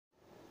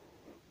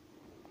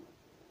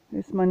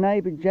This my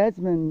neighbour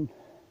Jasmine.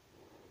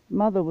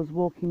 Mother was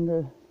walking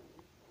the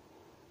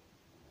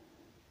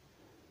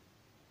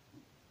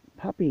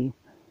puppy,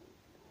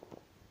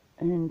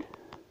 and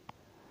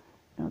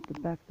out the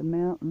back of the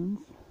mountains,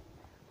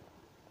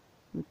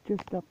 was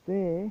just up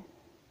there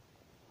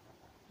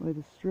where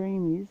the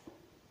stream is.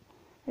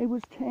 It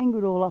was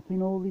tangled all up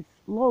in all these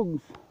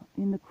logs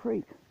in the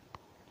creek.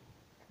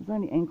 It was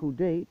only ankle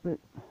deep, but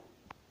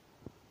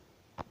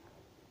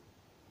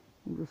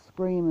he was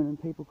screaming and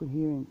people could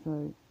hear him,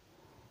 so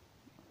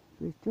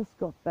he's just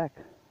got back.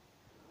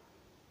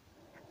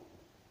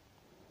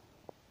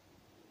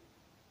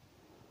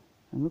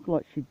 And looked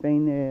like she'd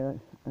been there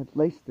at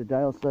least a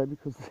day or so,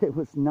 because there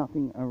was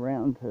nothing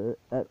around her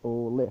at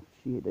all left.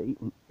 She had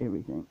eaten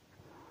everything.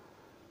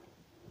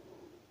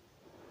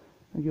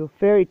 And you're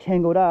very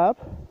tangled up.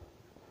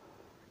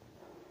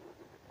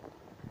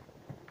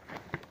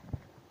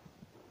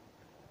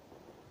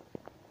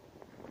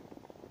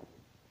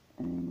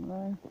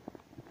 Anyway,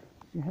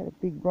 she had a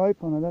big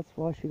rope on her, that's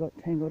why she got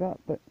tangled up,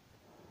 but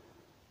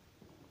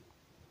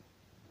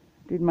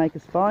did make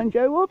us fine.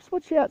 Joe, whoops,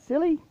 watch out,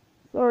 silly.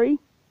 Sorry.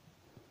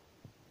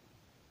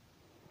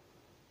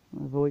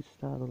 My voice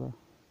startled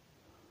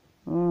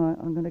her. Alright,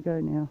 I'm going to go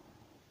now.